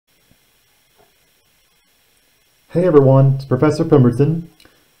Hey everyone, it's Professor Pemberton.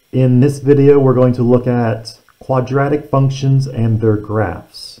 In this video we're going to look at quadratic functions and their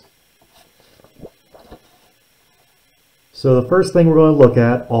graphs. So the first thing we're going to look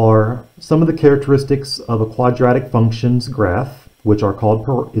at are some of the characteristics of a quadratic function's graph, which are called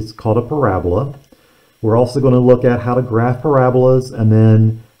a parabola. We're also going to look at how to graph parabolas and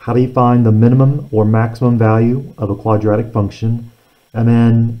then how do you find the minimum or maximum value of a quadratic function, and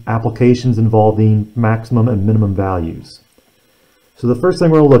then applications involving maximum and minimum values. So the first thing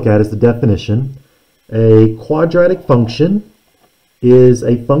we're going to look at is the definition. A quadratic function is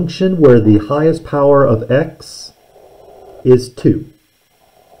a function where the highest power of x is 2.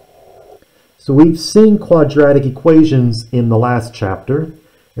 So we've seen quadratic equations in the last chapter,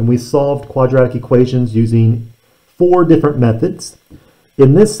 and we solved quadratic equations using 4 different methods.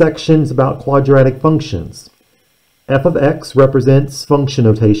 In this section it's about quadratic functions. F of x represents function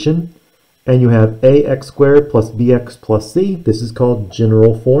notation, and you have ax squared plus bx plus c. This is called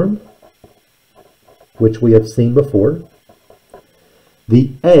general form, which we have seen before.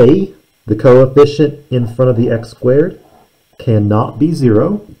 The a, the coefficient in front of the x squared, cannot be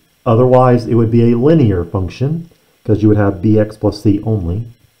 0. Otherwise, it would be a linear function, because you would have bx plus c only.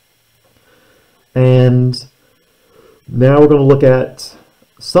 And now we're going to look at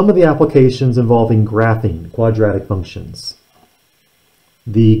some of the applications involving graphing quadratic functions.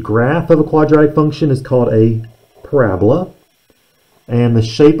 The graph of a quadratic function is called a parabola, and the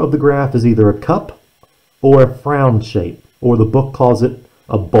shape of the graph is either a cup or a frown shape, or the book calls it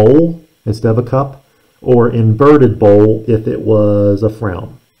a bowl instead of a cup, or inverted bowl if it was a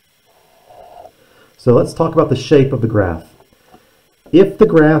frown. So let's talk about the shape of the graph. If the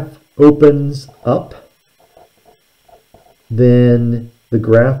graph opens up, then the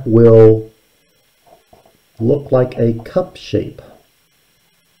graph will look like a cup shape.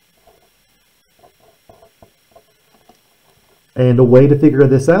 And a way to figure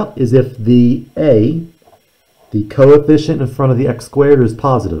this out is if the a, the coefficient in front of the x squared, is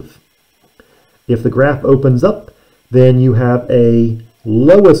positive. If the graph opens up, then you have a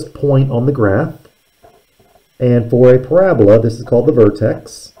lowest point on the graph. And for a parabola, this is called the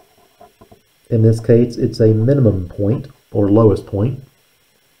vertex. In this case, it's a minimum point or lowest point.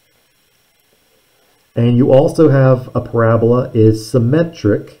 And you also have a parabola is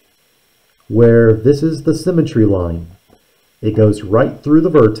symmetric, where this is the symmetry line. It goes right through the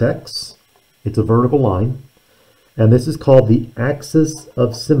vertex. It's a vertical line. And this is called the axis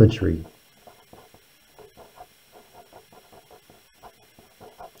of symmetry,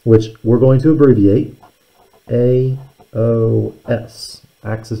 which we're going to abbreviate AOS,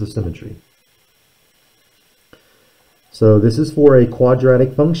 axis of symmetry. So this is for a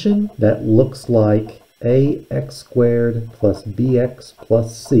quadratic function that looks like ax squared plus bx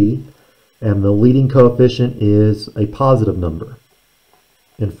plus c, and the leading coefficient is a positive number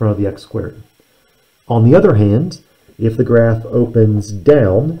in front of the x squared. On the other hand, if the graph opens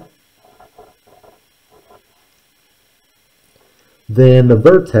down, then the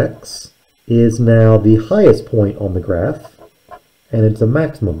vertex is now the highest point on the graph, and it's a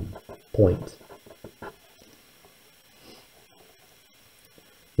maximum point.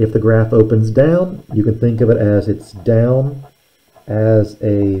 If the graph opens down, you can think of it as it's down as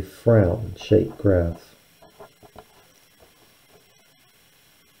a frown-shaped graph.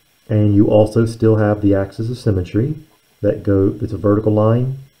 And you also still have the axis of symmetry it's a vertical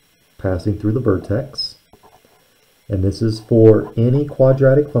line passing through the vertex. And this is for any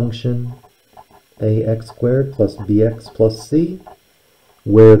quadratic function ax squared plus bx plus c,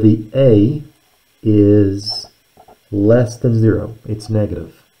 where the a is less than 0. It's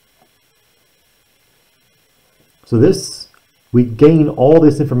negative. So we gain all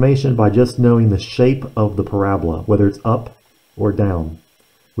this information by just knowing the shape of the parabola, whether it's up or down.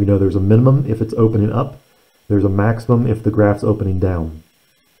 We know there's a minimum if it's opening up. There's a maximum if the graph's opening down.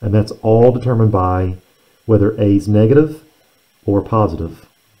 And that's all determined by whether a is negative or positive.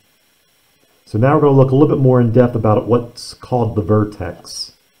 So now we're going to look a little bit more in depth about what's called the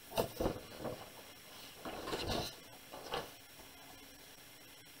vertex.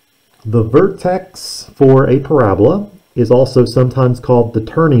 The vertex for a parabola is also sometimes called the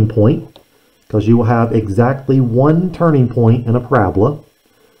turning point, because you will have exactly one turning point in a parabola.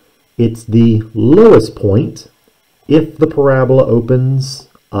 It's the lowest point if the parabola opens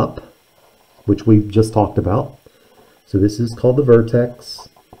up, which we've just talked about. So this is called the vertex.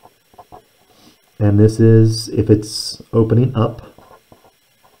 And this is if it's opening up.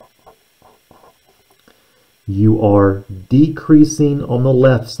 You are decreasing on the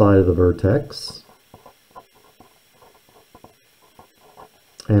left side of the vertex.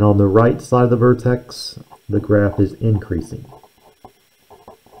 And on the right side of the vertex, the graph is increasing.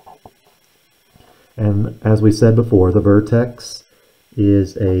 And as we said before, the vertex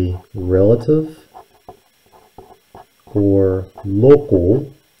is a relative or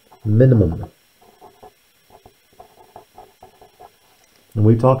local minimum. And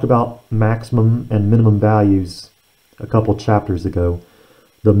we talked about maximum and minimum values a couple chapters ago.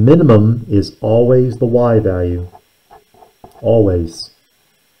 The minimum is always the y value. Always.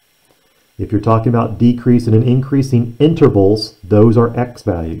 If you're talking about decreasing and increasing intervals, those are x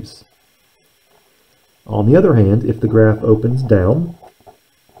values. On the other hand, if the graph opens down,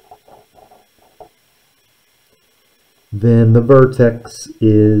 then the vertex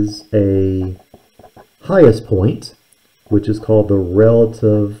is a highest point, which is called the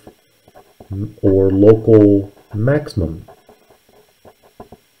relative or local maximum.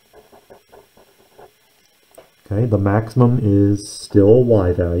 Okay, the maximum is still a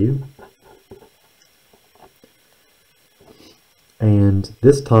y value. And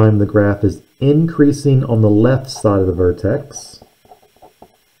this time the graph is increasing on the left side of the vertex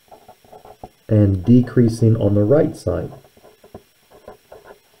and decreasing on the right side.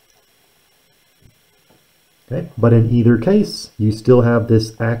 Okay, but in either case, you still have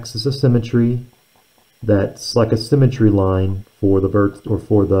this axis of symmetry that's like a symmetry line for the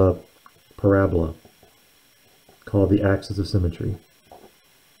for the parabola, called the axis of symmetry.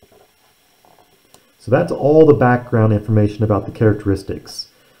 So that's all the background information about the characteristics.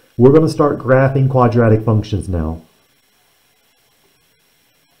 We're going to start graphing quadratic functions now.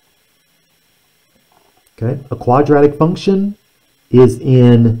 Okay, a quadratic function is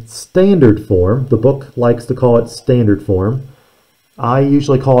in standard form. The book likes to call it standard form. I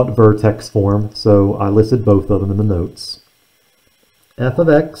usually call it vertex form, so I listed both of them in the notes. F of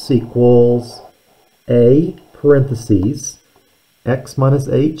x equals a parentheses x minus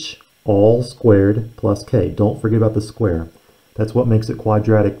h all squared plus k. Don't forget about the square. That's what makes it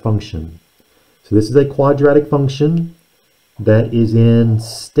quadratic function. So this is a quadratic function that is in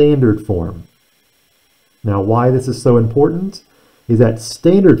standard form. Now why this is so important is that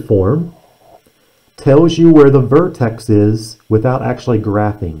standard form tells you where the vertex is without actually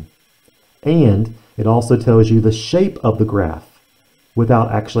graphing. And it also tells you the shape of the graph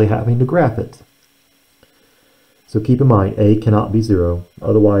without actually having to graph it. So keep in mind, a cannot be 0,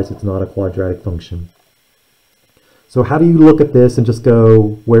 otherwise it's not a quadratic function. So how do you look at this and just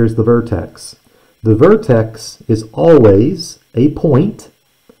go, where's the vertex? The vertex is always a point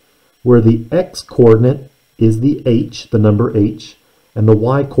where the x-coordinate is the h, the number h, and the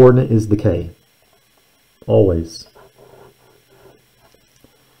y-coordinate is the k. Always.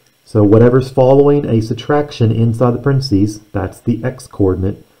 So whatever's following a subtraction inside the parentheses, that's the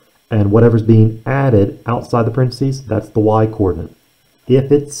x-coordinate. And whatever's being added outside the parentheses, that's the y-coordinate. If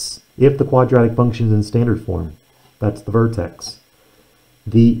the quadratic function is in standard form, that's the vertex.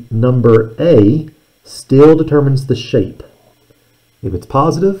 The number a still determines the shape. If it's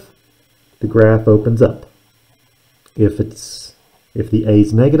positive, the graph opens up. If the a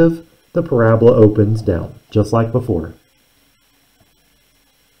is negative, the parabola opens down, just like before.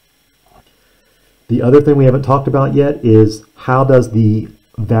 The other thing we haven't talked about yet is how does the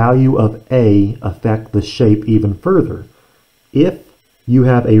value of a affect the shape even further. If you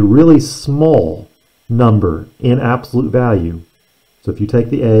have a really small number in absolute value, so if you take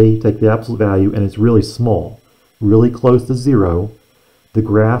the a, take the absolute value, and it's really small, really close to 0, the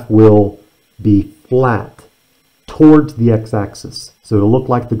graph will be flat towards the x-axis. So it'll look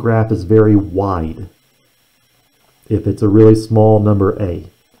like the graph is very wide if it's a really small number a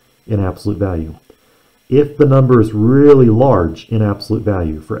in absolute value. If the number is really large in absolute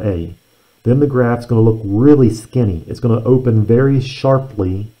value for a, then the graph's going to look really skinny. It's going to open very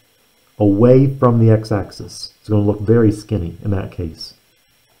sharply away from the x-axis. It's going to look very skinny in that case.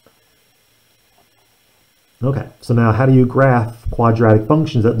 Okay, so now how do you graph quadratic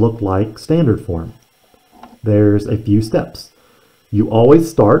functions that look like standard form? There's a few steps. You always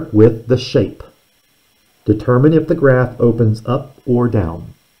start with the shape. Determine if the graph opens up or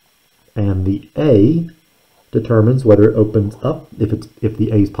down. And the a determines whether it opens up if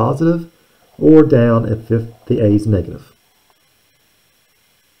the a is positive, or down if the a is negative.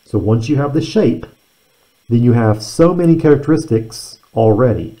 So once you have the shape, then you have so many characteristics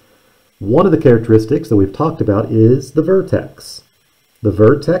already. One of the characteristics that we've talked about is the vertex. The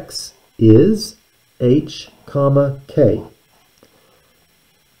vertex is h, k.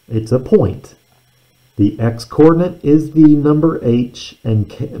 It's a point. The x-coordinate is the number h, and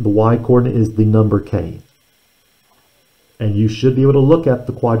the y-coordinate is the number k. And you should be able to look at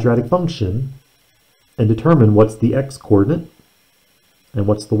the quadratic function and determine what's the x-coordinate and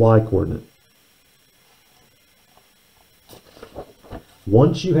what's the y-coordinate.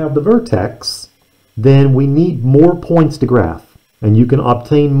 Once you have the vertex, then we need more points to graph. And you can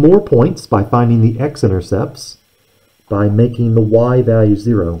obtain more points by finding the x-intercepts by making the y value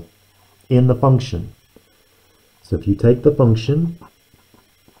 0 in the function. So if you take the function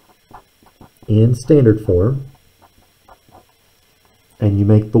in standard form and you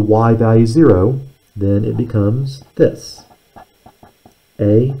make the y value 0, then it becomes this.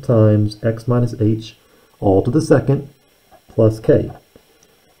 A times x minus h all to the second plus k.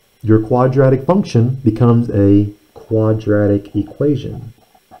 Your quadratic function becomes a quadratic equation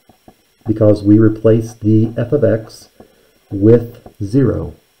because we replace the f of x with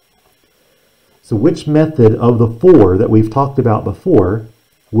 0. So which method of the 4 that we've talked about before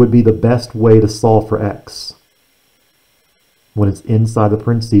would be the best way to solve for x when it's inside the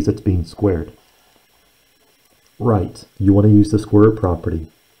parentheses that's being squared? Right, you want to use the square root property.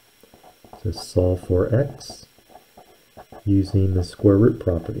 So solve for x using the square root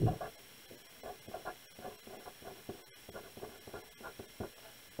property.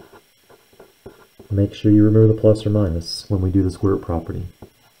 Make sure you remember the plus or minus when we do the square root property.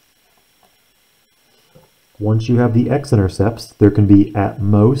 Once you have the x-intercepts, there can be at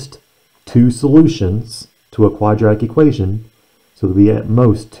most 2 solutions to a quadratic equation, so there'll be at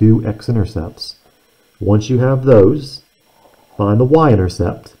most 2 x-intercepts. Once you have those, find the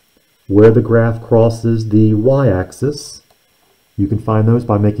y-intercept. Where the graph crosses the y-axis, you can find those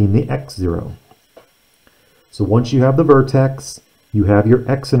by making the x 0. So once you have the vertex, you have your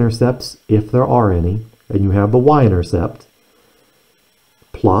x-intercepts, if there are any, and you have the y-intercept.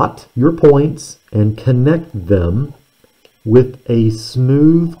 Plot your points and connect them with a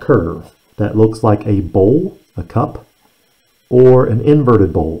smooth curve that looks like a bowl, a cup, or an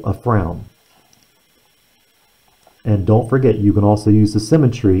inverted bowl, a frown. And don't forget, you can also use the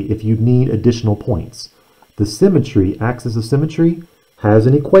symmetry if you need additional points. The symmetry, axis of symmetry, has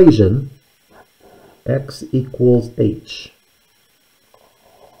an equation, x equals h.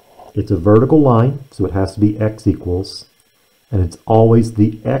 It's a vertical line, so it has to be x equals, and it's always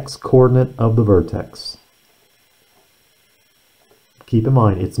the x-coordinate of the vertex. Keep in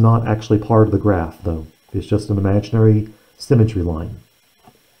mind, it's not actually part of the graph, though. It's just an imaginary symmetry line.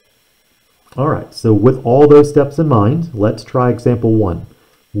 All right, so with all those steps in mind, let's try example 1.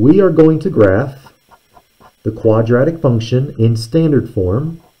 We are going to graph the quadratic function in standard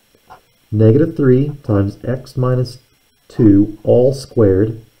form, -3 times x minus 2 all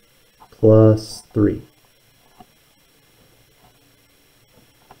squared plus 3.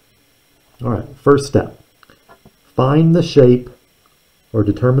 All right, first step. Find the shape or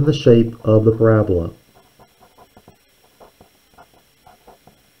determine the shape of the parabola.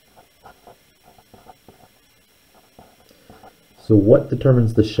 So what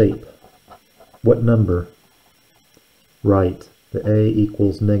determines the shape? What number? Right, the a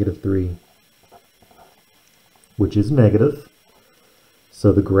equals -3, which is negative.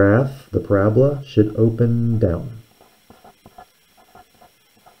 So the graph, the parabola, should open down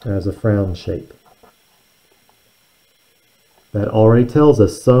as a frown shape. That already tells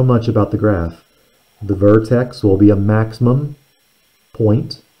us so much about the graph. The vertex will be a maximum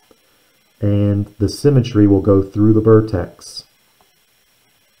point, and the symmetry will go through the vertex.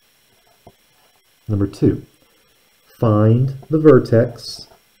 Number 2, find the vertex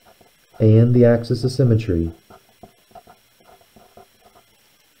and the axis of symmetry.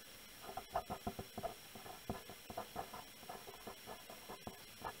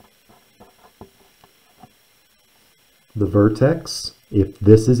 The vertex, if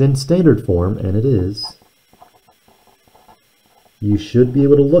this is in standard form, and it is, you should be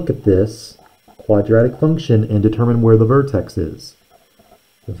able to look at this quadratic function and determine where the vertex is.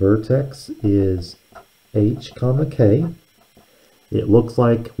 The vertex is h comma k. It looks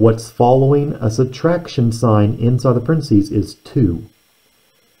like what's following a subtraction sign inside the parentheses is 2.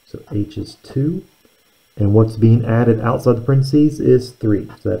 So h is 2, and what's being added outside the parentheses is 3.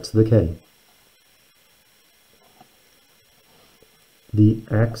 So that's the k. The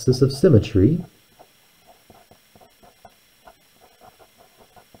axis of symmetry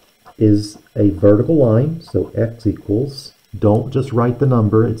is a vertical line, so x equals, don't just write the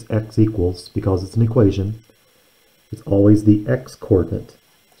number, it's x equals, because it's an equation. It's always the x-coordinate,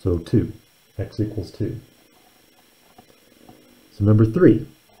 so 2, x equals 2. So number 3,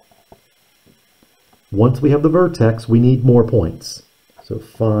 once we have the vertex, we need more points. So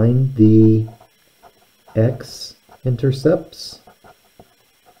find the x-intercepts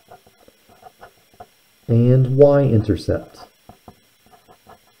and y-intercept.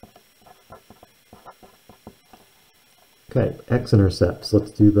 Okay, x-intercepts,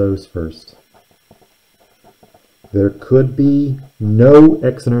 let's do those first. There could be no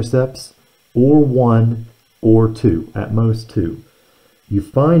x-intercepts, or 1 or 2, at most 2. You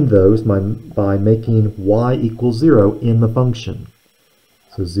find those by making y equals 0 in the function.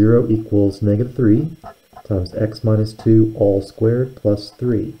 So 0 equals -3 times x minus 2 all squared plus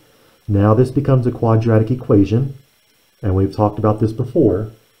 3. Now this becomes a quadratic equation, and we've talked about this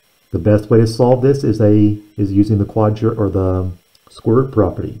before. The best way to solve this is using the square root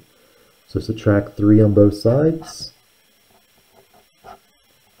property. So subtract 3 on both sides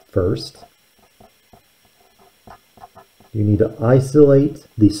first. You need to isolate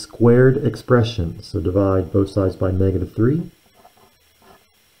the squared expression, so divide both sides by -3.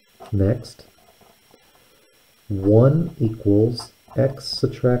 Next, 1 equals x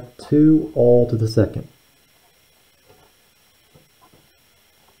subtract 2 all to the second.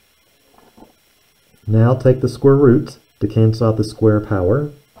 Now take the square root to cancel out the square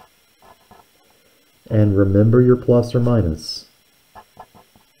power, and remember your plus or minus.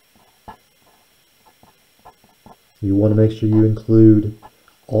 You want to make sure you include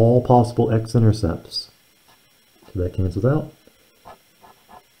all possible x-intercepts. So that cancels out.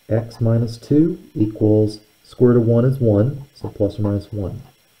 X minus 2 equals square root of 1 is 1, so plus or minus 1.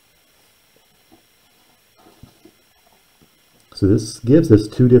 So this gives us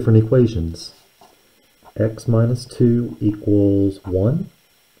two different equations. X minus 2 equals 1.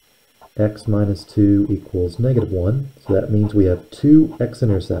 X minus 2 equals -1. So that means we have two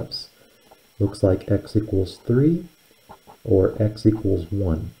x-intercepts. Looks like x equals 3 or x equals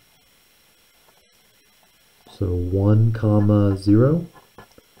 1. So 1 comma 0,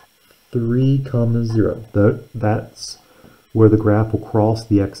 3 comma 0. That's where the graph will cross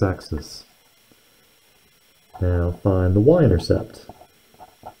the x-axis. Now find the y-intercept.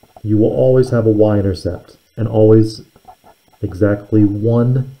 You will always have a y-intercept, and always exactly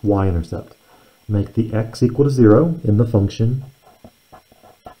one y-intercept. Make the x equal to 0 in the function,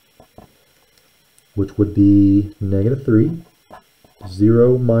 which would be -3,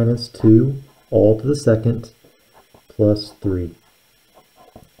 0 minus 2, all to the second, plus 3.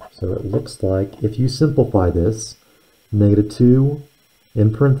 So it looks like, if you simplify this, -2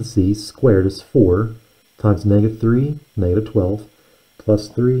 in parentheses squared is 4, times -3, -12, plus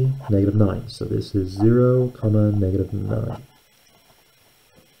 3, -9. So this is 0, -9.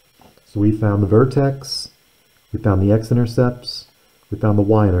 So we found the vertex, we found the x-intercepts, we found the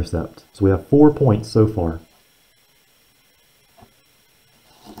y-intercept. So we have 4 points so far.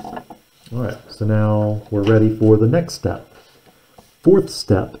 Alright, so now we're ready for the next step. Fourth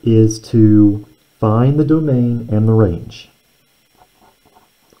step is to find the domain and the range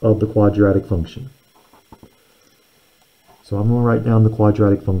of the quadratic function. So I'm going to write down the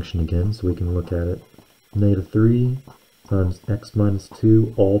quadratic function again so we can look at it. -3 times x minus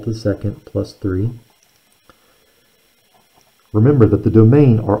 2 all to the second plus 3. Remember that the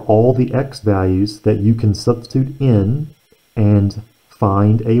domain are all the x values that you can substitute in and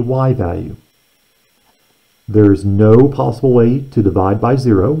find a y value. There is no possible way to divide by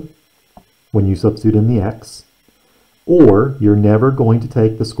 0 when you substitute in the x, or you're never going to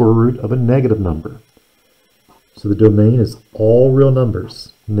take the square root of a negative number. So the domain is all real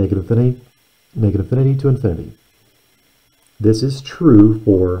numbers, negative infinity to infinity. This is true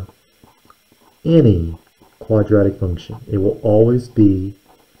for any quadratic function. It will always be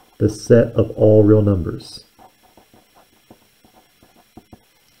the set of all real numbers.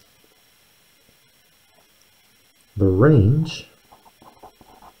 The range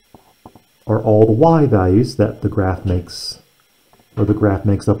are all the y values that the graph makes, or the graph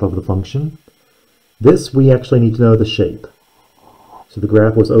makes up of the function. This we actually need to know the shape. So the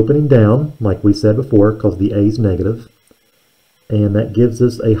graph was opening down, like we said before, because the a is negative. And that gives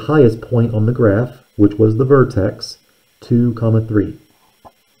us a highest point on the graph, which was the vertex, 2, 3.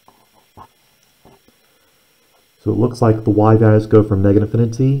 So it looks like the y values go from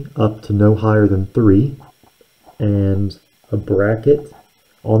 -infinity up to no higher than 3, and a bracket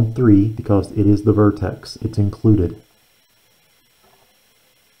on 3 because it is the vertex. It's included.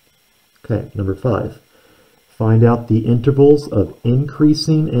 Okay, number 5. Find out the intervals of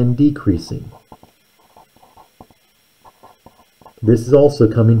increasing and decreasing. This is also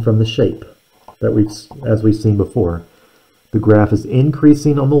coming from the shape that as we've seen before. The graph is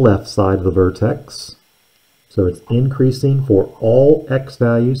increasing on the left side of the vertex. So it's increasing for all x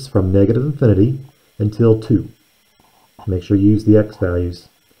values from -infinity until 2. Make sure you use the x values.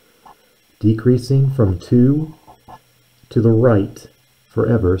 Decreasing from 2 to the right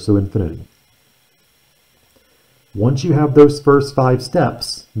forever, so infinity. Once you have those first 5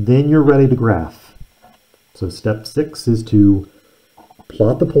 steps, then you're ready to graph. So step 6 is to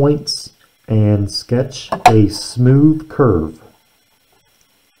plot the points and sketch a smooth curve.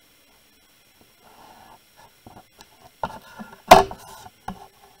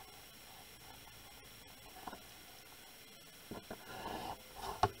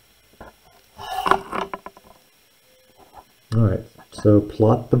 Alright, so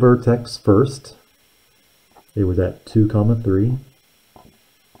plot the vertex first. It was at 2, 3.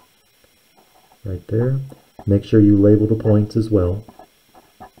 Right there. Make sure you label the points as well.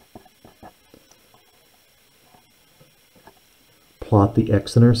 Plot the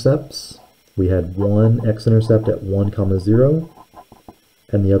x-intercepts. We had one x-intercept at 1, 0,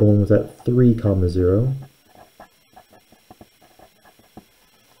 and the other one was at 3, 0.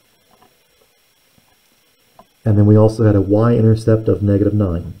 And then we also had a y-intercept of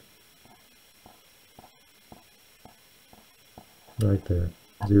 -9. Right there,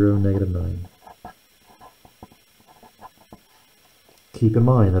 0, -9. Keep in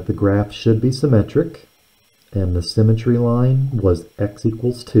mind that the graph should be symmetric, and the symmetry line was x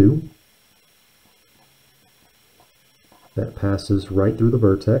equals 2. That passes right through the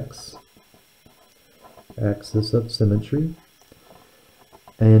vertex, axis of symmetry.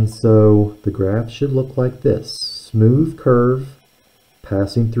 And so the graph should look like this. Smooth curve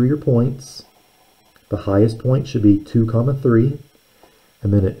passing through your points. The highest point should be 2, 3,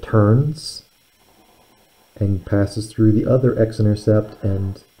 and then it turns and passes through the other x-intercept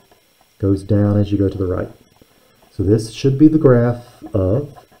and goes down as you go to the right. So this should be the graph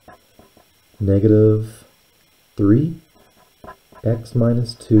of -3 x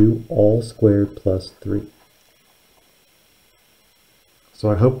minus 2 all squared plus 3. So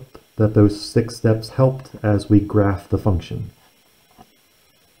I hope that those 6 steps helped as we graph the function.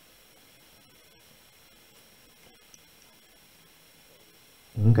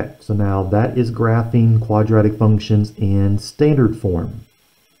 Okay, so now that is graphing quadratic functions in standard form.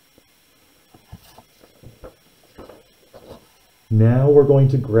 Now we're going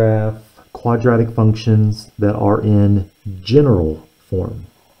to graph quadratic functions that are in general form.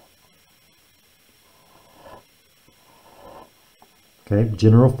 Okay,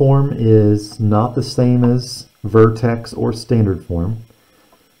 general form is not the same as vertex or standard form.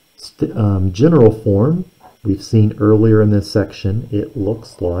 General form, we've seen earlier in this section, it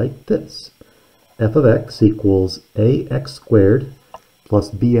looks like this. F of x equals ax squared plus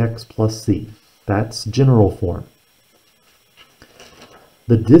bx plus c. That's general form.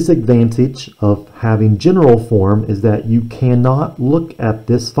 The disadvantage of having general form is that you cannot look at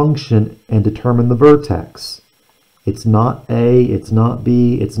this function and determine the vertex. It's not A, it's not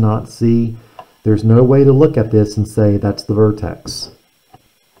B, it's not C. There's no way to look at this and say that's the vertex.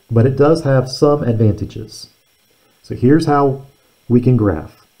 But it does have some advantages. So here's how we can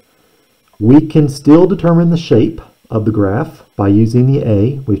graph. We can still determine the shape of the graph by using the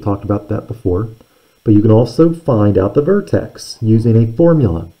A. We've talked about that before. But you can also find out the vertex using a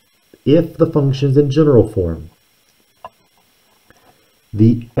formula if the function's in general form.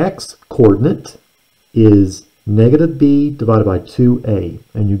 The x-coordinate is -b divided by 2a,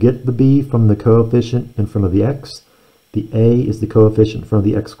 and you get the b from the coefficient in front of the x. The a is the coefficient in front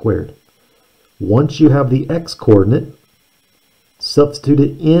of the x squared. Once you have the x-coordinate, substitute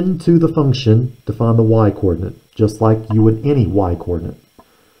it into the function to find the y-coordinate, just like you would any y-coordinate.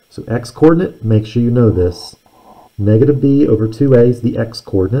 So x-coordinate, make sure you know this. -b over 2a is the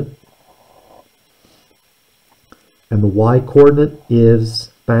x-coordinate. And the y-coordinate is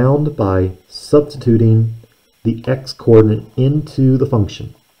found by substituting the x-coordinate into the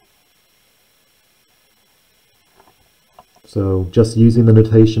function. So just using the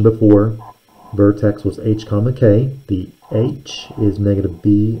notation before, vertex was h, k. The h is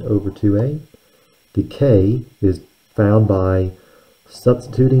 -b over 2a. The k is found by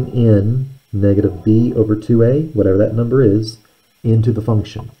substituting in -b over 2a, whatever that number is, into the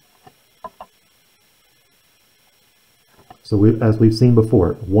function. So as we've seen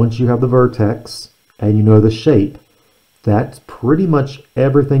before, once you have the vertex and you know the shape, that's pretty much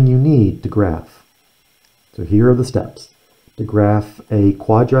everything you need to graph. So here are the steps to graph a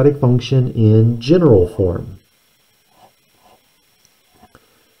quadratic function in general form.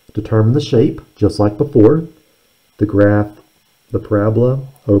 Determine the shape, just like before. The parabola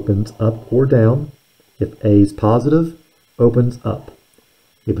opens up or down. If a is positive, opens up.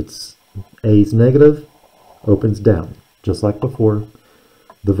 If a is negative, opens down, just like before.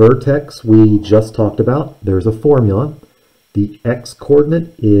 The vertex we just talked about, there's a formula. The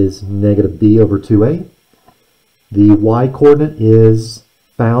x-coordinate is -b over 2a. The y-coordinate is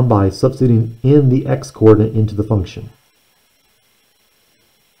found by substituting in the x-coordinate into the function.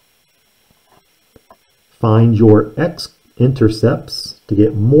 Find your x intercepts to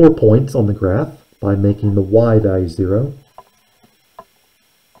get more points on the graph by making the y value 0,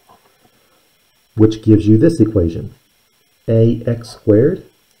 which gives you this equation. ax squared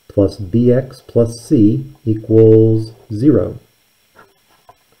plus bx plus c equals 0.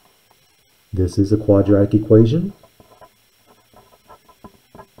 This is a quadratic equation.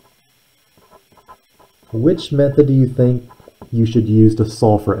 Which method do you think you should use to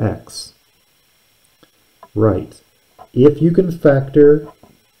solve for x? Right. If you can factor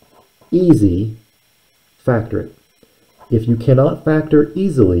easy, factor it. If you cannot factor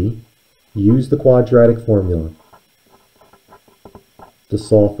easily, use the quadratic formula to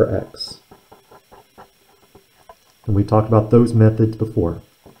solve for x. And we talked about those methods before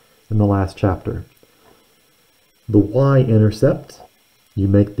in the last chapter. The y-intercept, you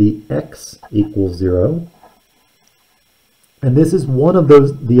make the x equals 0. And this is one of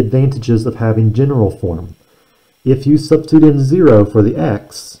the advantages of having general form. If you substitute in 0 for the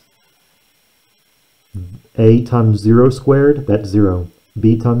x, a times 0 squared, that's 0.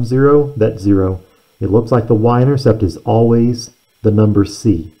 B times 0, that's 0. It looks like the y-intercept is always the number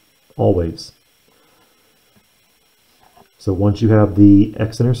c, always. So once you have the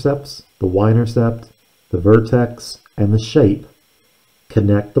x-intercepts, the y-intercept, the vertex, and the shape,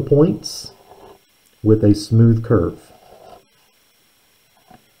 connect the points with a smooth curve.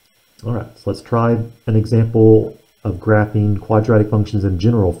 All right, so let's try an example of graphing quadratic functions in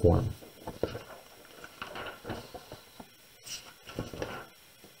general form.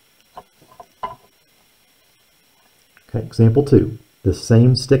 Okay, example 2. The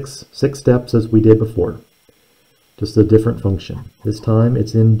same six steps as we did before, just a different function. This time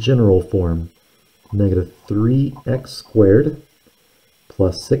it's in general form. Negative 3x squared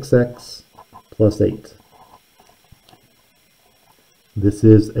plus 6x plus 8. This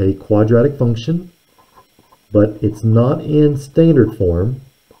is a quadratic function, but it's not in standard form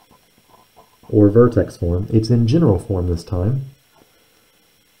or vertex form. It's in general form this time.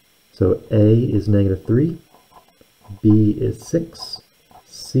 So a is negative 3, b is 6,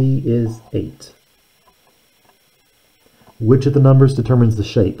 c is 8. Which of the numbers determines the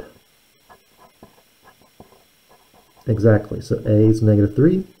shape? Exactly, so a is negative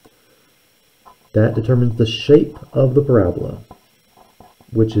 3. That determines the shape of the parabola,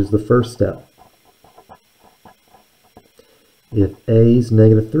 which is the first step. If a is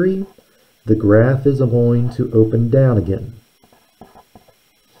negative 3, the graph is going to open down again.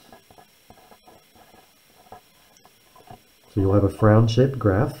 So you'll have a frown-shaped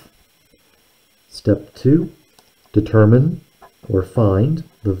graph. Step 2, determine or find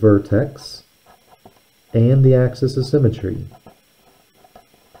the vertex and the axis of symmetry.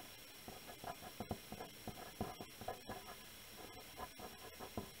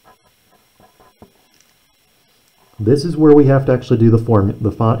 This is where we have to actually do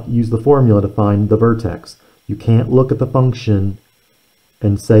use the formula to find the vertex. You can't look at the function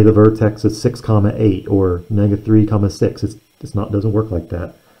and say the vertex is 6, 8 or negative 3, 6. Doesn't work like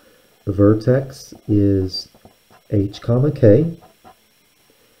that. The vertex is h, k.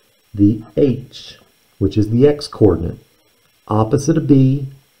 The h, which is the x-coordinate, opposite of b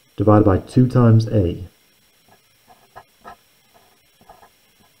divided by 2 times a.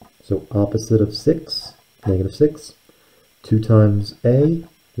 So opposite of 6, negative 6, 2 times a,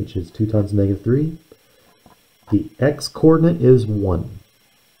 which is 2 times negative 3. The x-coordinate is 1.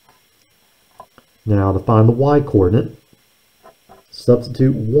 Now to find the y-coordinate,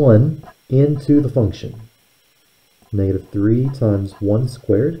 substitute 1 into the function. Negative 3 times 1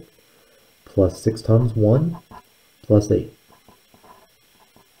 squared plus 6 times 1 plus 8.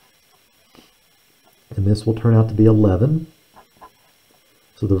 And this will turn out to be 11.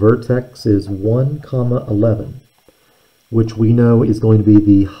 So the vertex is 1, 11, which we know is going to be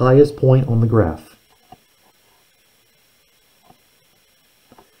the highest point on the graph.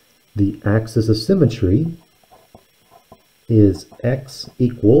 The axis of symmetry is x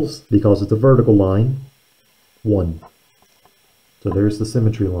equals, because it's a vertical line, 1. So there's the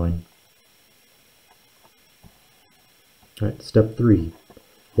symmetry line. All right, step 3.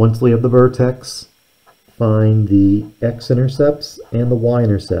 Once we have the vertex, find the x-intercepts and the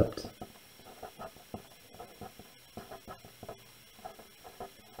y-intercept.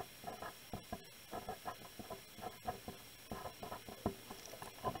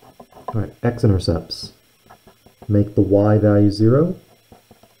 All right, x-intercepts. Make the y value 0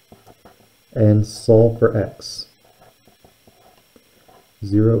 and solve for x.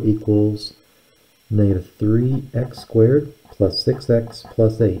 0 equals negative 3x squared plus 6x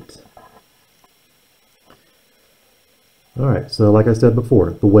plus 8. All right, so like I said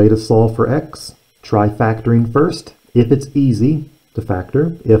before, the way to solve for x, try factoring first if it's easy to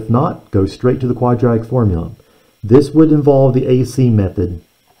factor. If not, go straight to the quadratic formula. This would involve the AC method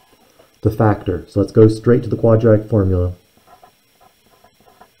to factor. So let's go straight to the quadratic formula.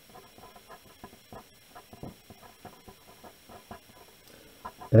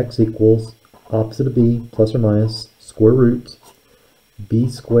 X equals opposite of b plus or minus square root b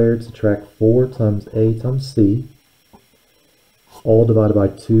squared subtract 4 times a times c, all divided by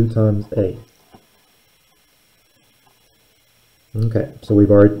 2 times a. Okay, so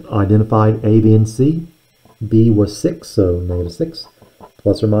we've already identified a, b, and c. b was 6, so negative 6,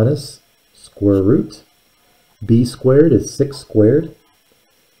 plus or minus square root. B squared is 6 squared,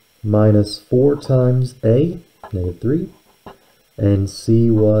 minus 4 times a, negative 3, and c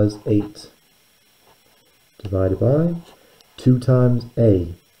was 8, divided by 2 times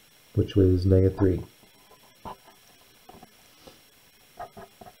a, which was negative 3.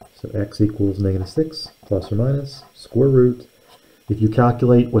 So x equals negative 6, plus or minus square root. If you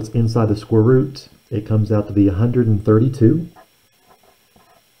calculate what's inside the square root, it comes out to be 132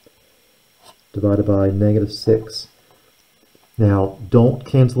 divided by negative 6. Now, don't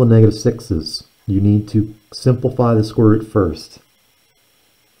cancel the negative 6's. You need to simplify the square root first,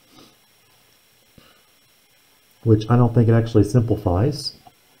 which I don't think it actually simplifies.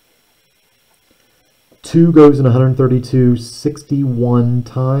 2 goes in 132 61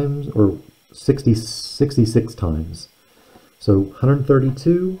 times, or 66 times. So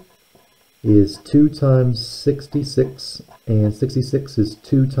 132 is 2 times 66, and 66 is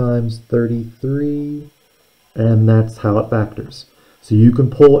 2 times 33, and that's how it factors. So you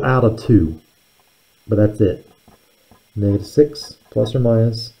can pull out a 2, but that's it. Negative 6 plus or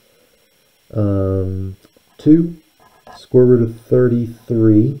minus 2 square root of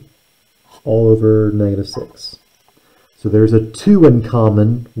 33 all over negative 6. So there's a 2 in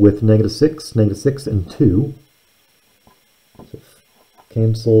common with negative 6, and 2. So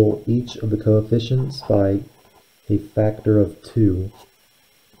cancel each of the coefficients by a factor of 2.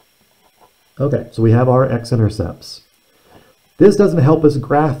 Okay, so we have our x-intercepts. This doesn't help us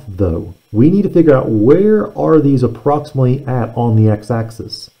graph, though. We need to figure out where are these approximately at on the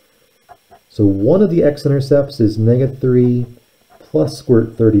x-axis. So one of the x-intercepts is negative 3 plus square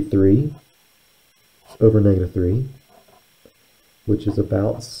root 33 over negative 3, which is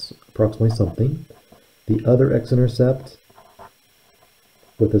about approximately something. The other x-intercept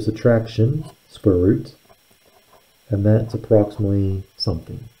with a subtraction, square root, and that's approximately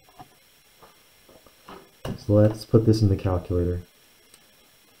something. So let's put this in the calculator.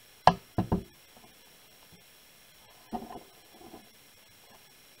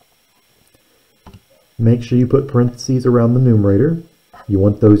 Make sure you put parentheses around the numerator. You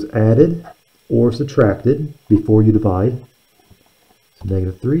want those added or subtracted before you divide. So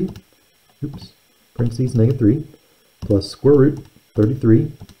negative 3, parentheses, negative 3, plus square root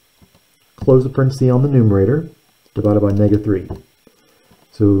 33, close the parenthesis on the numerator, divided by negative 3.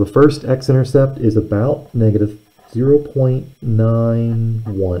 So the first x-intercept is about negative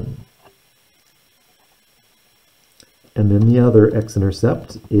 0.91. And then the other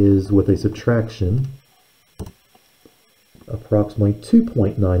x-intercept is with a subtraction, approximately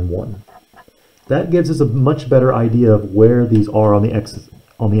 2.91. That gives us a much better idea of where these are on the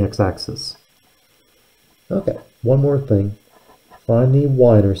x-axis. Okay, one more thing. Find the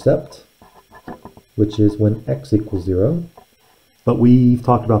y-intercept, which is when x equals 0. But we've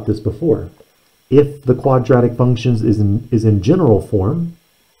talked about this before. If the quadratic functions is in general form,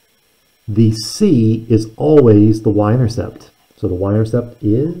 the c is always the y-intercept. So the y-intercept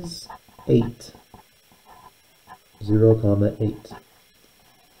is 8. 0, 8.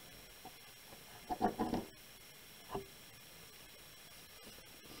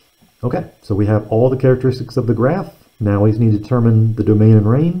 Okay, so we have all the characteristics of the graph. Now we just need to determine the domain and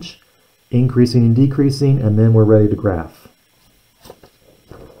range, increasing and decreasing, and then we're ready to graph.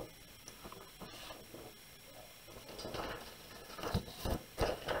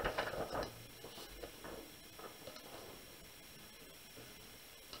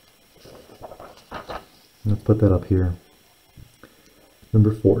 Let's put that up here.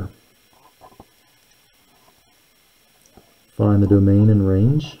 Number 4. Find the domain and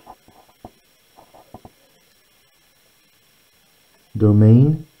range.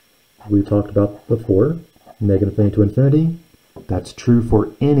 Domain, we talked about before, negative infinity to infinity. That's true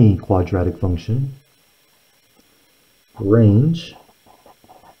for any quadratic function. Range,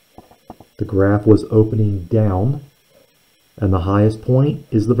 the graph was opening down, and the highest point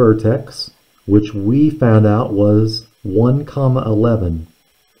is the vertex, which we found out was 1, 11.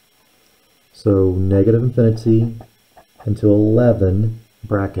 So negative infinity into 11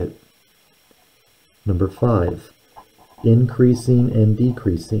 bracket. Number 5. increasing and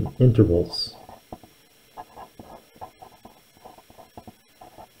decreasing intervals.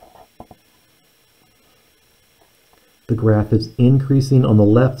 The graph is increasing on the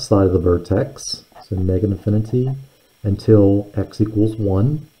left side of the vertex, so negative infinity, until x equals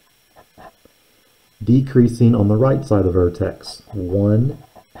 1. Decreasing on the right side of the vertex, 1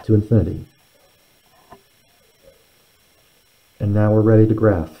 to infinity. And now we're ready to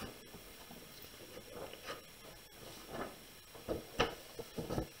graph.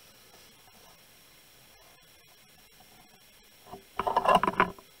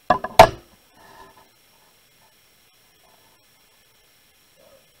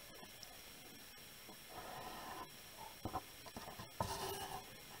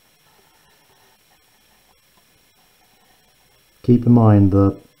 Keep in mind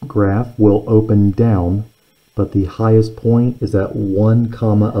the graph will open down, but the highest point is at 1,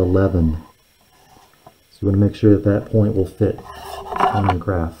 11. So you want to make sure that that point will fit on the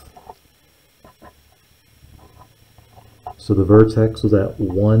graph. So the vertex was at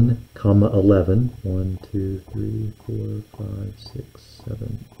 1, 11. 1, 2, 3, 4, 5, 6,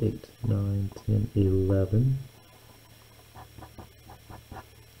 7, 8, 9, 10, 11.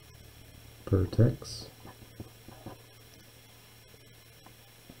 Vertex.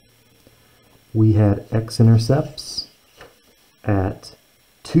 We had x-intercepts at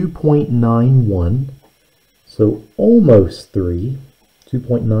 2.91, so almost 3,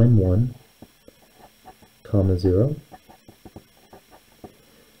 2.91, comma 0,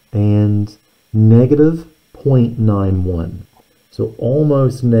 and negative 0.91, so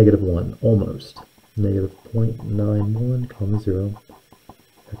almost negative 1, almost, negative 0.91, comma 0,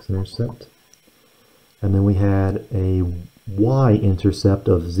 x-intercept. And then we had a y-intercept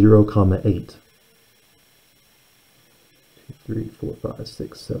of 0, 8. 2, 3, 4, 5,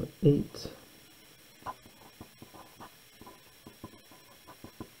 6, 7, 8.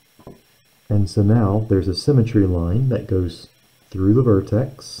 And so now there's a symmetry line that goes through the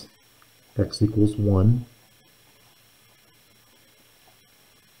vertex, x equals 1.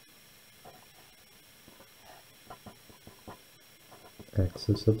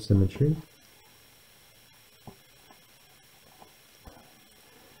 Axis of symmetry.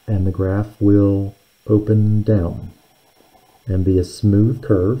 And the graph will open down and be a smooth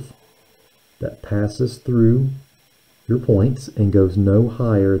curve that passes through your points and goes no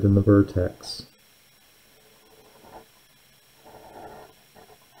higher than the vertex.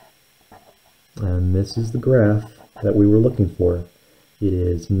 And this is the graph that we were looking for. It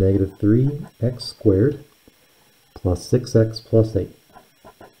is negative 3x squared plus 6x plus 8.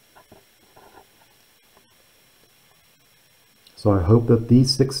 So I hope that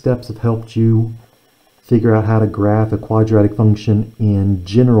these 6 steps have helped you figure out how to graph a quadratic function in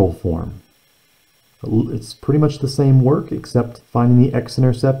general form. It's pretty much the same work, except finding the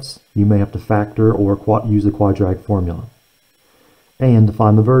x-intercepts, you may have to factor or use a quadratic formula. And to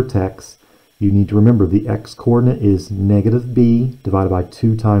find the vertex, you need to remember the x-coordinate is negative b divided by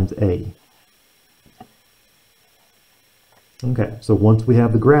 2 times a. Okay, so once we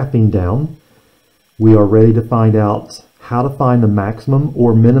have the graphing down, we are ready to find out how to find the maximum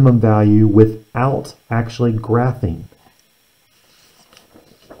or minimum value without actually graphing.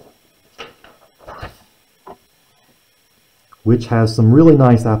 Which has some really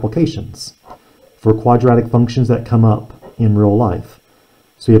nice applications for quadratic functions that come up in real life.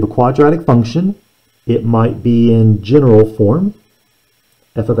 So you have a quadratic function. It might be in general form.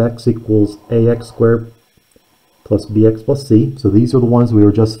 F of x equals ax squared plus bx plus c. So these are the ones we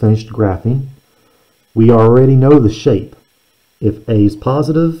were just finished graphing. We already know the shape. If a is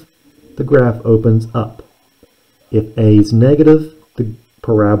positive, the graph opens up. If a is negative, the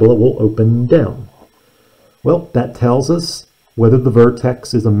parabola will open down. Well, that tells us whether the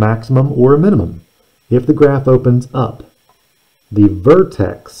vertex is a maximum or a minimum. If the graph opens up, the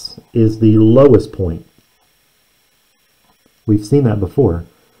vertex is the lowest point. We've seen that before.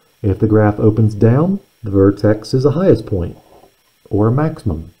 If the graph opens down, the vertex is the highest point, or a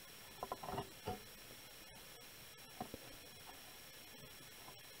maximum.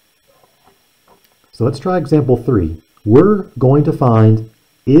 So let's try example 3. We're going to find,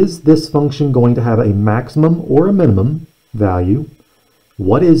 is this function going to have a maximum or a minimum value?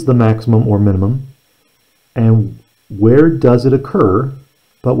 What is the maximum or minimum? And where does it occur,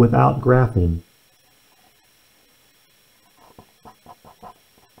 but without graphing?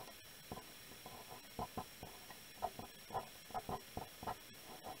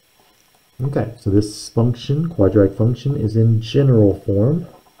 Okay, so this function, quadratic function, is in general form.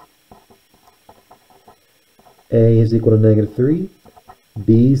 A is equal to negative 3.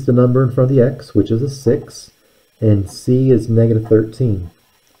 B is the number in front of the x, which is a 6. and c is negative 13.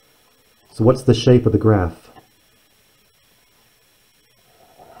 So what's the shape of the graph?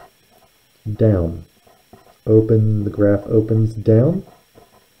 Down. The graph opens down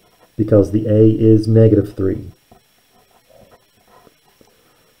because the a is negative 3.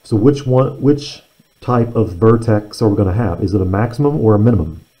 So which type of vertex are we going to have? Is it a maximum or a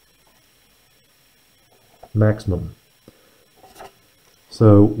minimum? Maximum.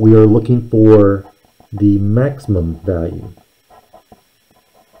 So we are looking for the maximum value.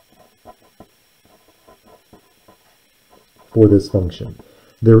 For this function.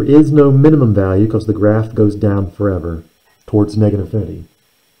 There is no minimum value because the graph goes down forever towards negative infinity.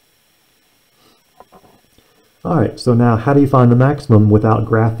 Alright, so now how do you find the maximum without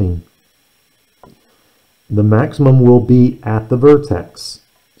graphing? The maximum will be at the vertex.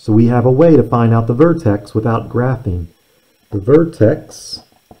 So we have a way to find out the vertex without graphing. The vertex,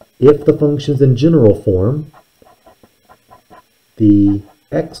 if the function's in general form, the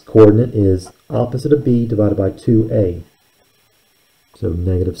x-coordinate is opposite of b divided by 2a. So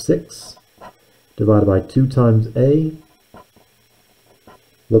negative 6 divided by 2 times a,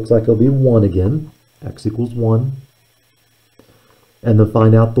 looks like it'll be 1 again, x equals 1. And then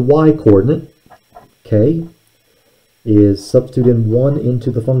find out the y-coordinate, k, is substitute in 1 into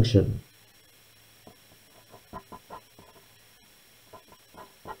the function.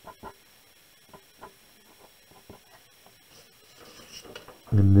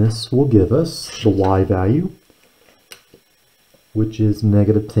 And this will give us the y value, which is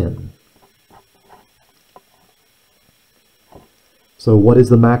negative 10. So what is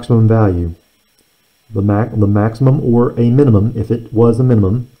the maximum value? The maximum or a minimum, if it was a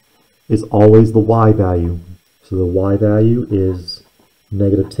minimum, is always the y value. So the y value is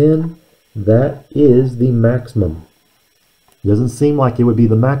negative 10. That is the maximum. It doesn't seem like it would be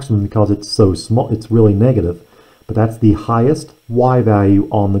the maximum because it's so small, it's really negative. But that's the highest y value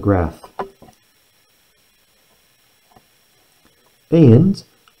on the graph. And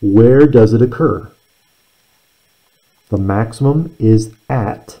where does it occur? The maximum is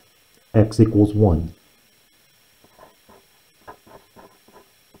at x equals 1.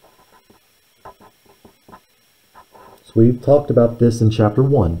 So we've talked about this in chapter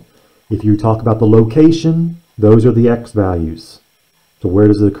 1. If you talk about the location, those are the x values. So where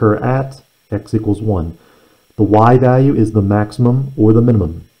does it occur at? X equals 1. The y value is the maximum or the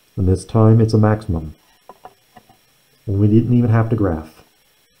minimum. And this time it's a maximum. And we didn't even have to graph.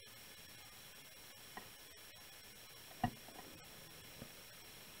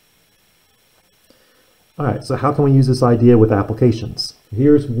 Alright, so how can we use this idea with applications?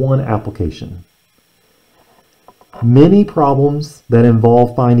 Here's one application. Many problems that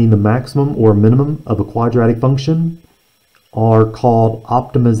involve finding the maximum or minimum of a quadratic function are called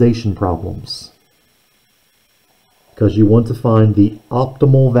optimization problems. Because you want to find the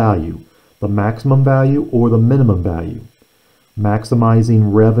optimal value, the maximum value or the minimum value.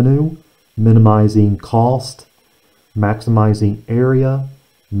 Maximizing revenue, minimizing cost, maximizing area,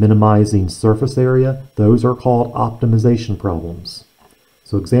 minimizing surface area, those are called optimization problems.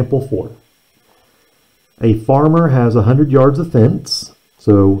 So example 4. A farmer has 100 yards of fence,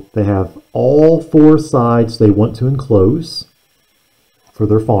 so they have all 4 sides they want to enclose for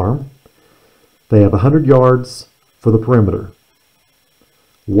their farm. They have 100 yards for the perimeter.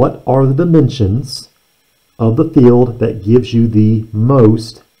 What are the dimensions of the field that gives you the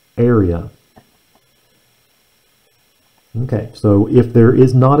most area? Okay, so if there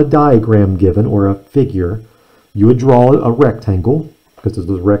is not a diagram given or a figure, you would draw a rectangle because it's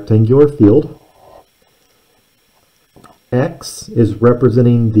a rectangular field. X is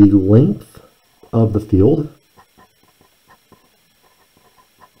representing the length of the field.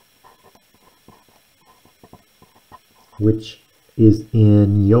 Which is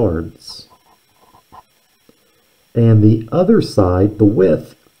in yards. And the other side, the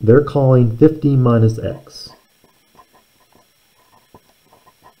width, they're calling 50 minus x.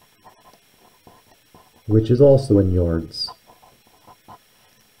 Which is also in yards.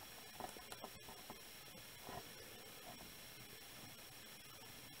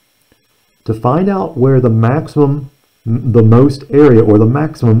 To find out where the most area or the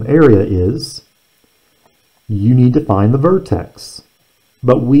maximum area is, you need to find the vertex.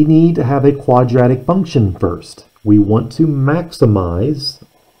 But we need to have a quadratic function first. We want to maximize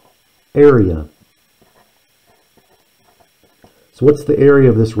area. So what's the area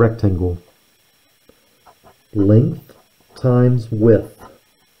of this rectangle? Length times width.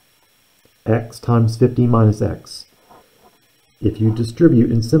 X times 50 minus x. If you distribute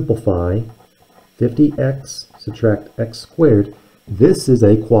and simplify, 50x subtract x squared, this is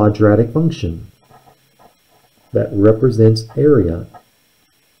a quadratic function. that represents area.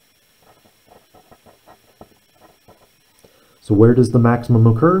 So where does the maximum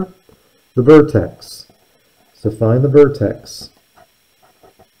occur? The vertex. So find the vertex.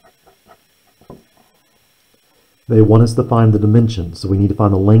 They want us to find the dimensions, so we need to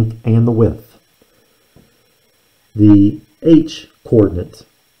find the length and the width. The h coordinate,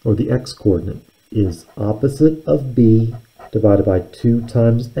 or the x coordinate, is opposite of b divided by 2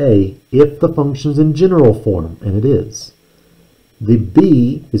 times a if the function's in general form, and it is. The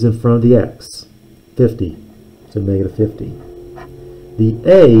b is in front of the x, 50, so negative 50. The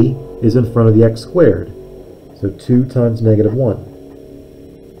a is in front of the x squared, so 2 times negative 1.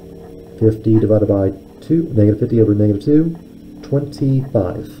 50 divided by 2, negative 50 over negative 2,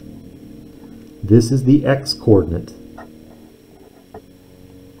 25. This is the x coordinate.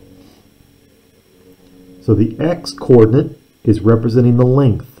 So the x coordinate is representing the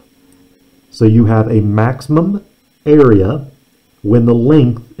length. So you have a maximum area when the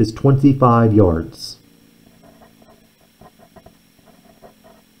length is 25 yards.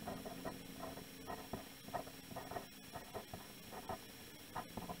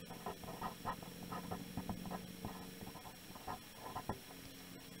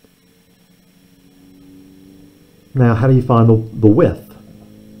 Now, how do you find the width?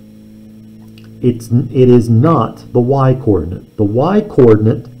 It is not the y-coordinate. The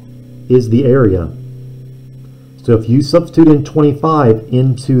y-coordinate is the area. So if you substitute in 25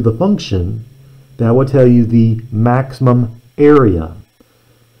 into the function, that will tell you the maximum area.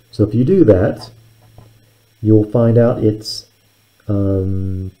 So if you do that, you'll find out it's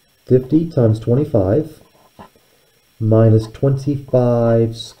 50 times 25 minus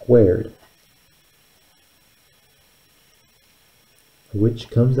 25 squared, which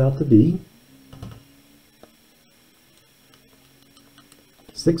comes out to be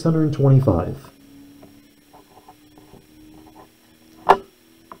 625.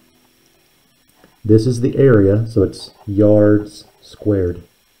 This is the area, so it's yards squared.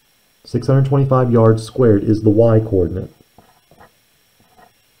 625 yards squared is the y-coordinate.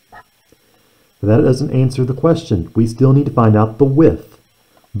 That doesn't answer the question. We still need to find out the width.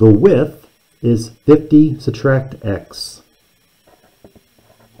 The width is 50 subtract x.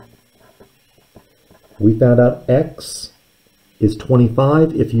 We found out x is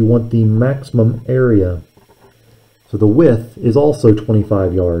 25 if you want the maximum area. So the width is also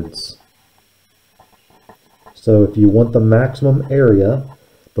 25 yards. So if you want the maximum area,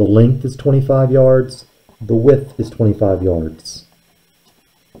 the length is 25 yards, the width is 25 yards.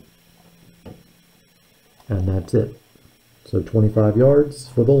 And that's it. So 25 yards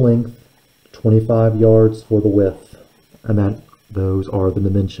for the length, 25 yards for the width. And those are the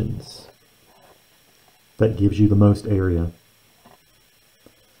dimensions. That gives you the most area.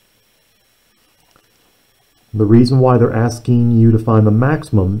 The reason why they're asking you to find the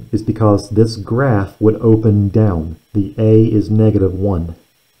maximum is because this graph would open down. The a is negative 1.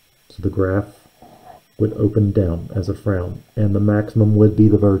 So the graph would open down as a frown, and the maximum would be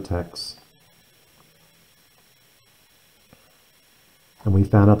the vertex. And we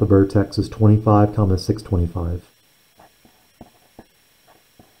found out the vertex is 25, 625.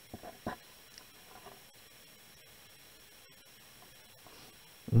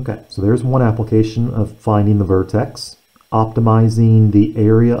 Okay, so there's one application of finding the vertex, optimizing the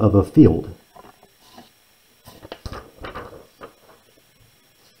area of a field.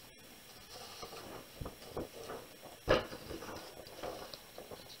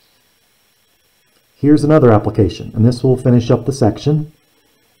 Here's another application, and this will finish up the section.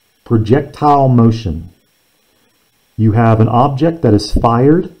 Projectile motion. You have an object that is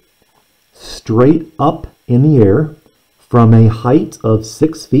fired straight up in the air from a height of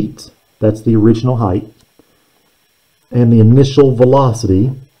 6 feet, that's the original height, and the initial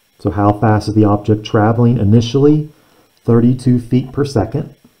velocity, so how fast is the object traveling initially, 32 feet per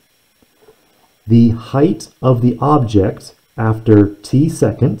second. The height of the object after t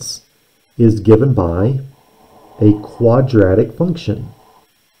seconds is given by a quadratic function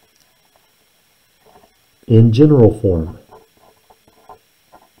in general form.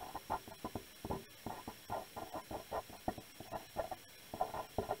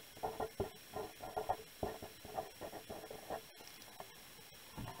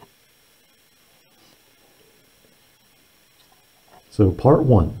 So part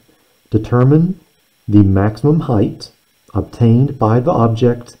 1, determine the maximum height obtained by the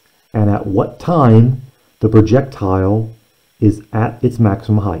object and at what time the projectile is at its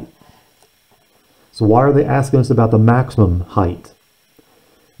maximum height. So why are they asking us about the maximum height?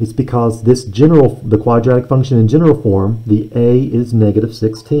 It's because the quadratic function in general form, the a is negative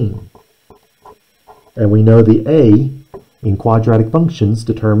 16. And we know the a in quadratic functions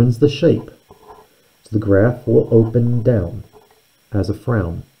determines the shape. So the graph will open down as a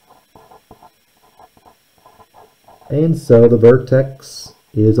frown. And so the vertex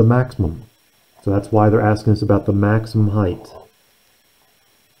is a maximum. So that's why they're asking us about the maximum height.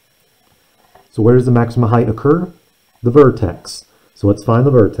 So where does the maximum height occur? The vertex. So let's find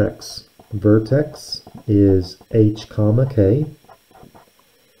the vertex. The vertex is h comma k.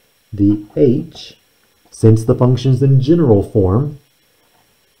 The h, since the function's in general form,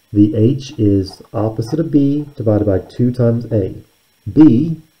 the h is opposite of b divided by 2 times a.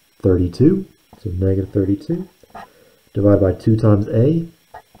 b, 32, so negative 32, divided by 2 times a,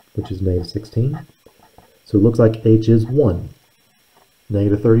 which is negative 16. So it looks like h is 1.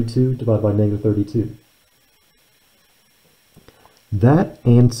 Negative 32 divided by negative 32. That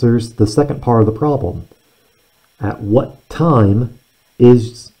answers the second part of the problem. At what time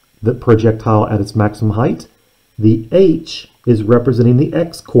is the projectile at its maximum height? The h is representing the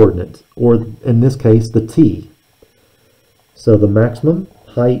x-coordinate, or in this case, the t. So the maximum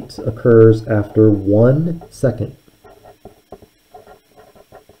height occurs after 1 second.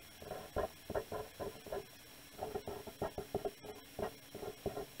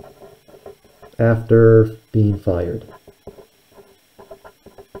 After being fired.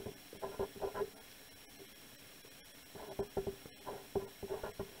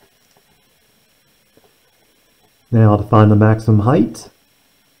 Now to find the maximum height,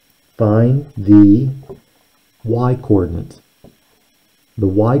 find the y-coordinate. The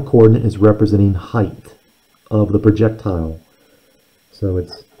y-coordinate is representing height of the projectile. So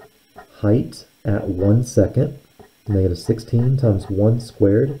it's height at 1 second, negative 16 times 1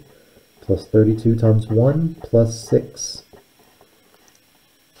 squared, plus 32 times 1 plus 6.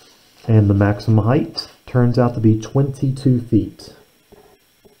 And the maximum height turns out to be 22 feet.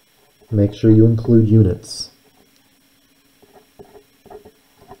 Make sure you include units.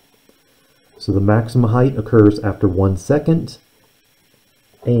 So the maximum height occurs after 1 second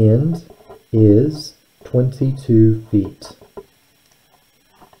and is 22 feet.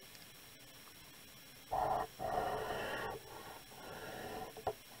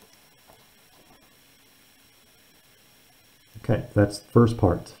 Okay, that's the first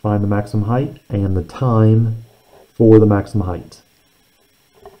part. Find the maximum height and the time for the maximum height.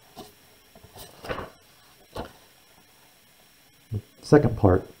 Second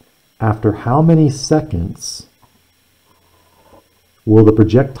part, after how many seconds will the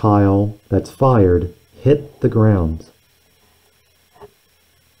projectile that's fired hit the ground?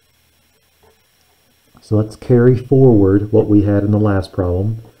 So let's carry forward what we had in the last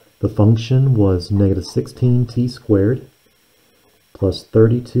problem. The function was negative 16t squared plus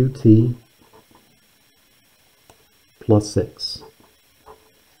 32t plus 6.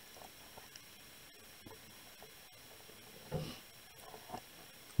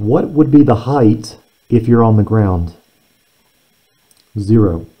 What would be the height if you're on the ground?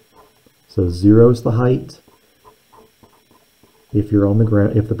 0. So 0 is the height if you're on the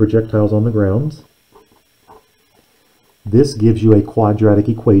ground, if the projectile's on the ground. This gives you a quadratic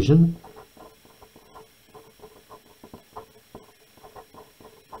equation.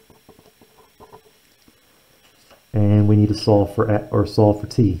 And we need to solve for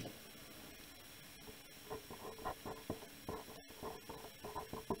t.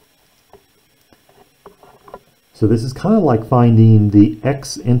 So this is kind of like finding the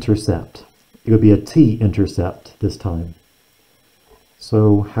x-intercept. It would be a t-intercept this time.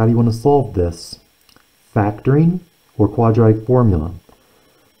 So how do you want to solve this? Factoring or quadratic formula?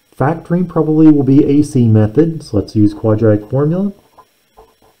 Factoring probably will be AC method, so let's use quadratic formula.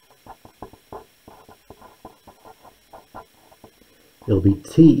 It'll be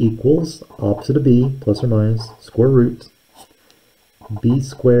t equals opposite of b plus or minus square root b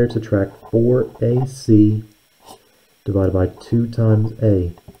squared subtract 4ac divided by 2 times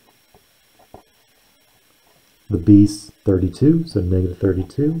a. The b's 32, so negative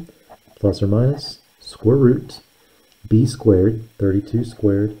 32 plus or minus square root b squared, 32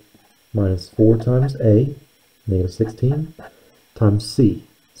 squared, minus 4 times a, negative 16, times c,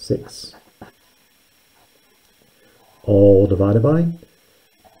 6. All divided by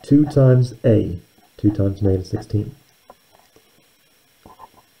 2 times a, 2 times negative 16.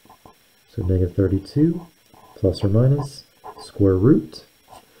 So negative 32 plus or minus square root.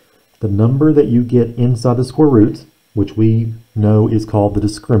 The number that you get inside the square root, which we know is called the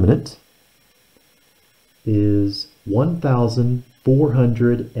discriminant, is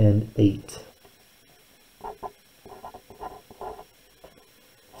 1,408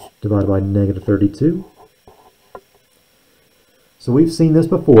 divided by negative 32. So we've seen this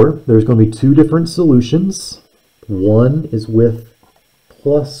before. There's going to be two different solutions. One is with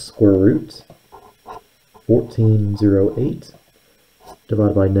plus square root 1408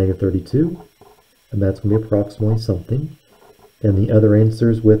 divided by negative 32, and that's going to be approximately something. And the other answer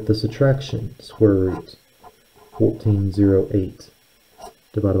is with the subtraction, square root 1408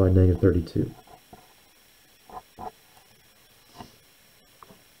 divided by negative 32.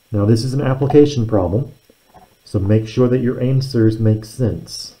 Now this is an application problem, so make sure that your answers make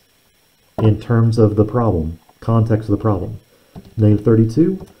sense in terms of the problem, context of the problem. Negative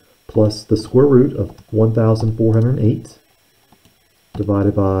 32 plus the square root of 1408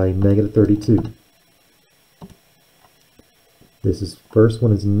 divided by negative 32. This is first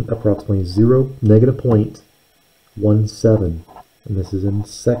one is approximately negative 0.17, and this is in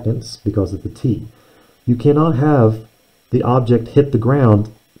seconds because of the t. You cannot have the object hit the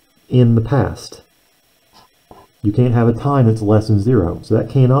ground in the past. You can't have a time that's less than 0, so that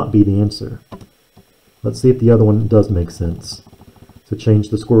cannot be the answer. Let's see if the other one does make sense. So change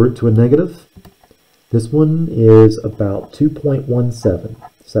the square root to a negative. This one is about 2.17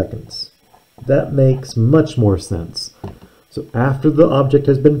 seconds. That makes much more sense. So after the object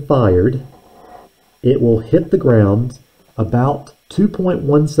has been fired, it will hit the ground about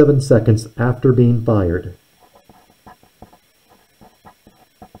 2.17 seconds after being fired.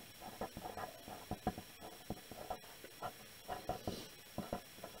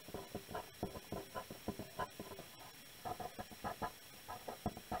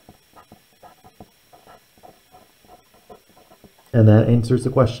 And that answers the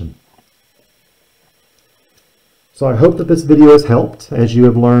question. So I hope that this video has helped as you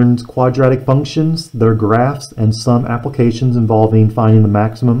have learned quadratic functions, their graphs, and some applications involving finding the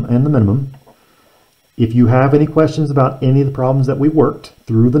maximum and the minimum. If you have any questions about any of the problems that we worked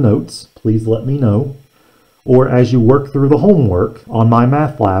through the notes, please let me know. Or as you work through the homework on my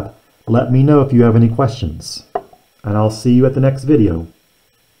math lab, let me know if you have any questions. And I'll see you at the next video.